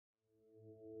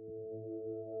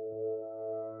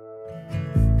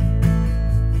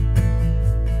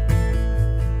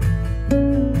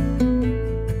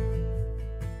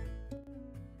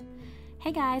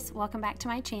guys, welcome back to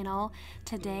my channel.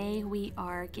 Today we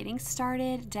are getting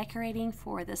started decorating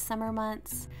for the summer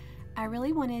months. I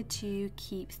really wanted to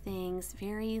keep things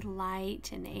very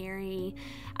light and airy.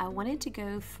 I wanted to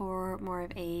go for more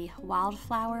of a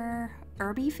wildflower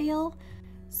herby feel.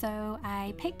 So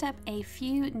I picked up a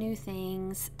few new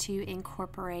things to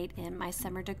incorporate in my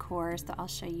summer decor that I'll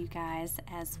show you guys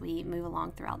as we move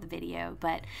along throughout the video.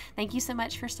 But thank you so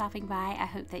much for stopping by. I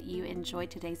hope that you enjoyed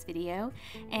today's video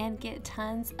and get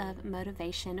tons of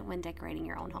motivation when decorating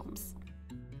your own homes.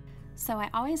 So I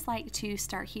always like to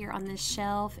start here on this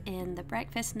shelf in the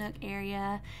breakfast nook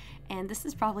area, and this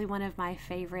is probably one of my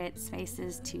favorite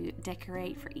spaces to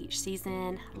decorate for each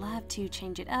season. I love to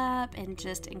change it up and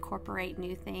just incorporate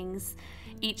new things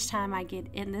each time I get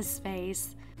in this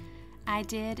space. I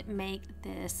did make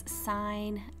this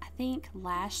sign, I think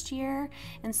last year,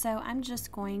 and so I'm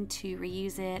just going to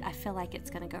reuse it. I feel like it's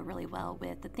going to go really well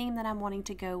with the theme that I'm wanting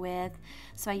to go with.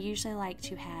 So I usually like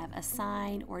to have a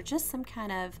sign or just some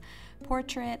kind of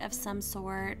portrait of some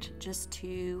sort just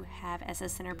to have as a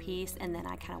centerpiece, and then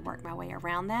I kind of work my way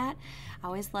around that. I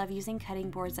always love using cutting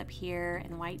boards up here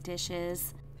and white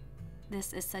dishes.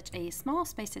 This is such a small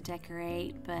space to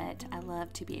decorate, but I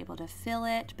love to be able to fill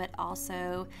it, but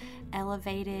also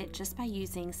elevate it just by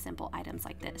using simple items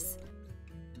like this.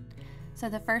 So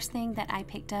the first thing that I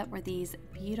picked up were these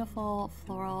beautiful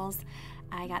florals.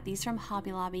 I got these from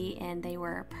Hobby Lobby and they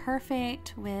were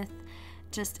perfect with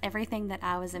just everything that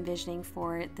I was envisioning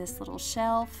for this little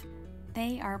shelf.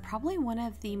 They are probably one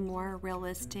of the more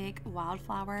realistic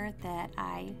wildflower that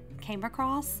I came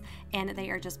across, and they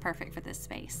are just perfect for this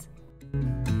space.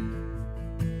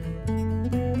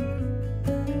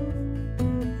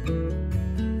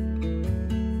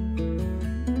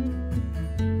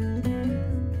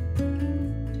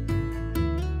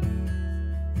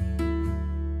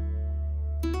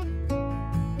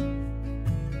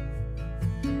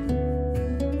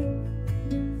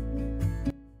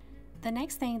 The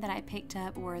next thing that I picked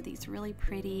up were these really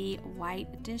pretty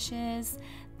white dishes.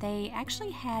 They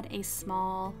actually had a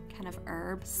small kind of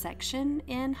herb section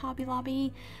in Hobby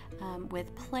Lobby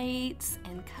with plates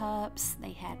and cups.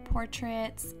 They had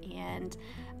portraits and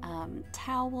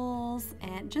towels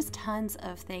and just tons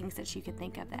of things that you could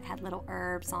think of that had little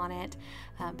herbs on it.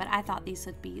 But I thought these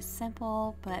would be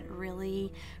simple but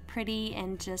really pretty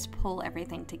and just pull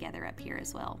everything together up here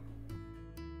as well.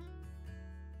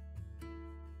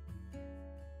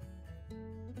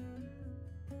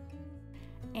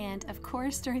 And of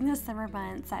course, during the summer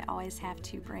months, I always have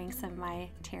to bring some of my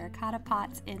terracotta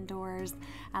pots indoors.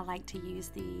 I like to use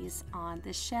these on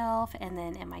the shelf and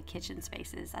then in my kitchen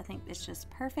spaces. I think it's just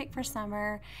perfect for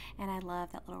summer, and I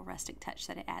love that little rustic touch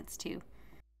that it adds to.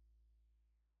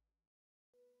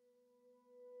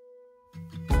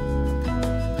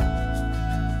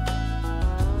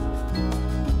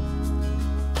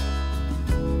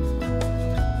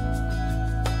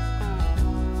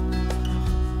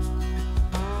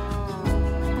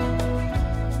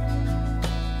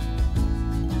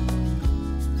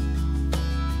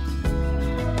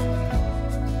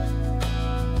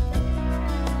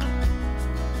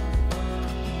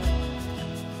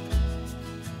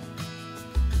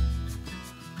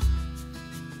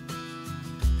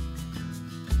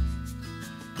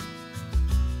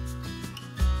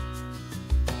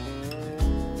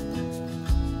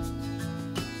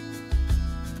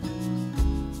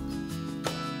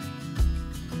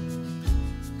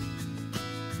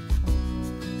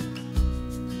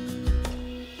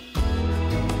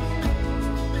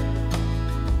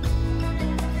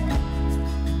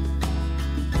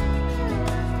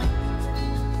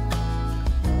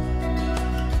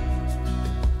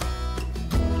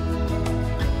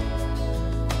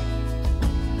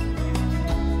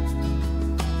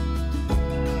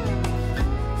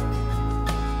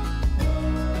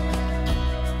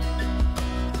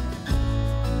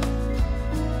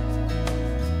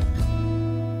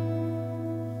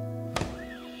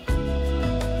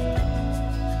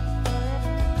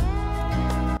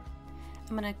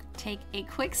 I'm going to take a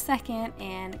quick second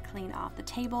and clean off the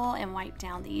table and wipe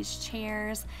down these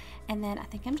chairs, and then I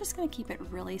think I'm just going to keep it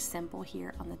really simple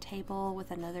here on the table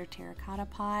with another terracotta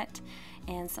pot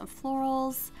and some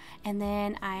florals. And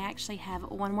then I actually have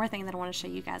one more thing that I want to show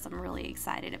you guys I'm really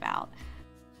excited about.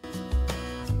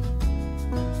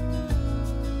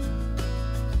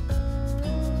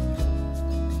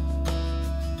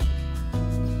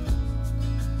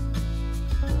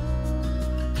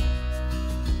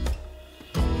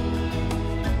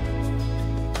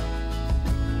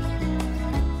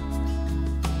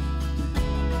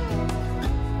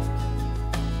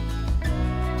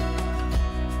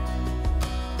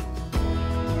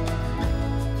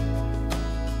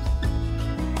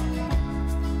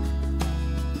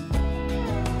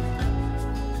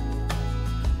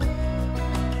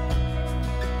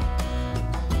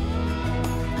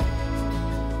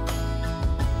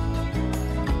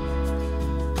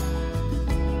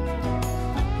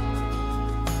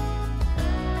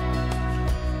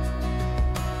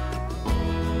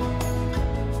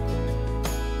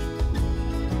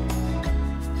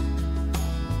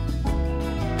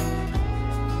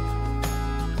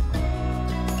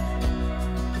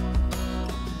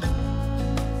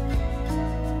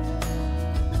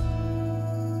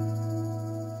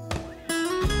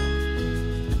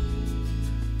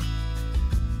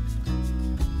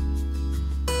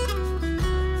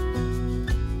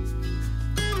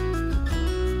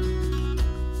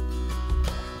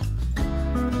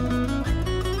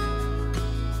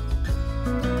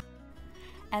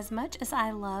 As much as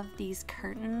I love these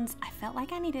curtains, I felt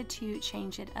like I needed to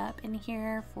change it up in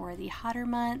here for the hotter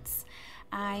months.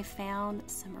 I found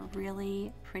some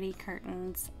really pretty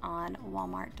curtains on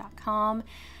walmart.com.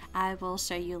 I will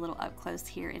show you a little up close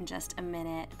here in just a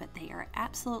minute, but they are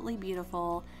absolutely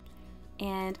beautiful.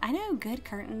 And I know good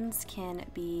curtains can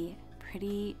be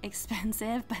pretty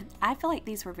expensive, but I feel like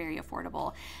these were very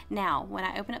affordable. Now, when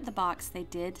I opened up the box, they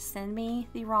did send me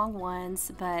the wrong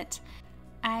ones, but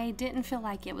I didn't feel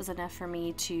like it was enough for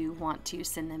me to want to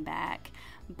send them back.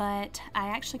 But I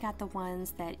actually got the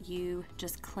ones that you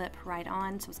just clip right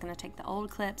on, so I was going to take the old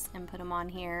clips and put them on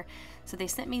here. So they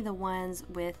sent me the ones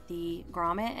with the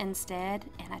grommet instead,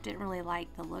 and I didn't really like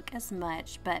the look as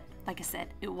much, but like I said,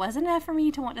 it wasn't enough for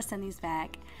me to want to send these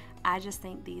back. I just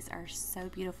think these are so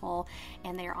beautiful,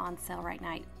 and they are on sale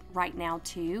right now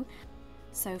too.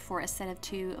 So for a set of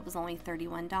 2, it was only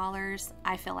 $31.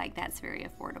 I feel like that's very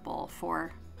affordable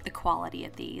for the quality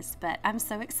of these, but I'm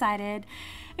so excited,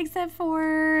 except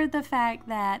for the fact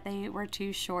that they were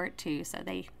too short too. So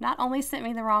they not only sent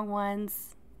me the wrong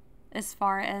ones as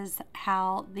far as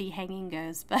how the hanging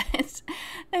goes, but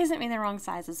they sent me the wrong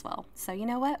size as well. So you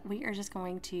know what? We are just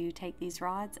going to take these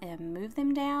rods and move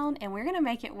them down, and we're going to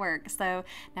make it work. So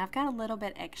now I've got a little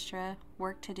bit extra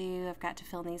work to do. I've got to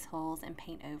fill in these holes and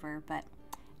paint over, but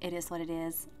it is what it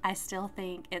is. I still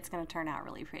think it's going to turn out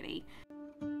really pretty.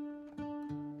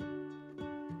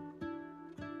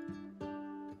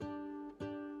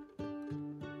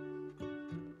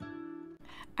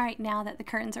 All right, now that the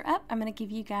curtains are up, I'm going to give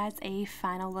you guys a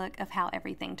final look of how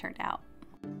everything turned out.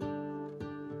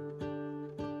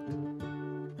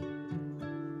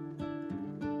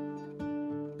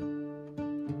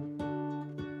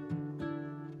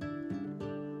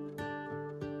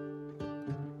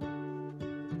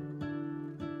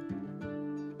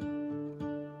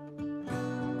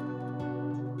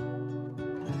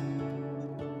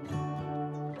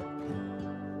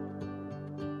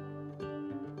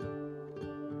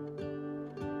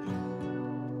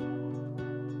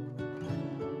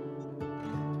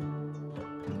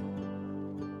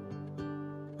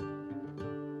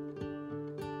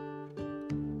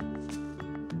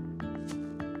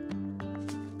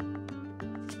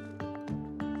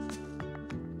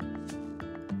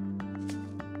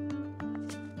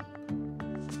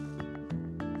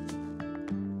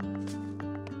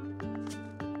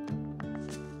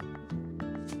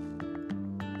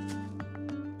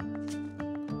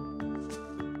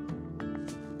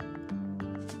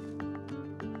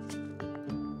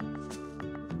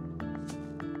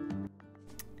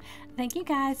 Thank you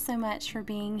guys so much for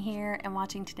being here and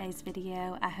watching today's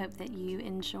video. I hope that you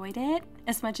enjoyed it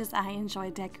as much as I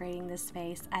enjoyed decorating this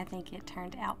space. I think it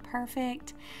turned out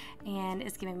perfect, and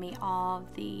it's giving me all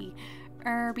the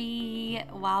herby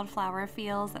wildflower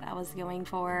feels that I was going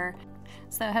for.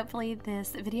 So hopefully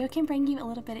this video can bring you a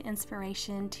little bit of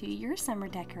inspiration to your summer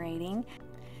decorating.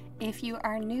 If you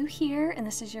are new here and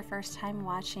this is your first time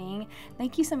watching,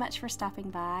 thank you so much for stopping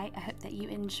by. I hope that you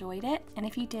enjoyed it. And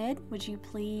if you did, would you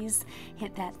please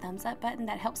hit that thumbs up button?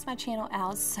 That helps my channel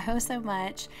out so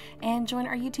much. And join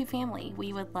our YouTube family.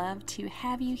 We would love to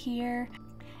have you here.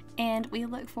 And we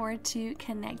look forward to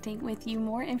connecting with you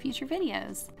more in future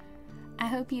videos. I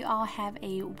hope you all have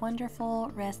a wonderful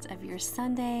rest of your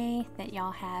Sunday, that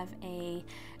y'all have a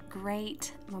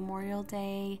great Memorial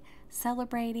Day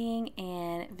celebrating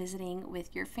and visiting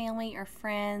with your family or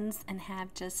friends, and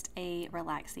have just a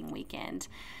relaxing weekend.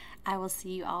 I will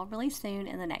see you all really soon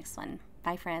in the next one.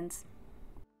 Bye, friends.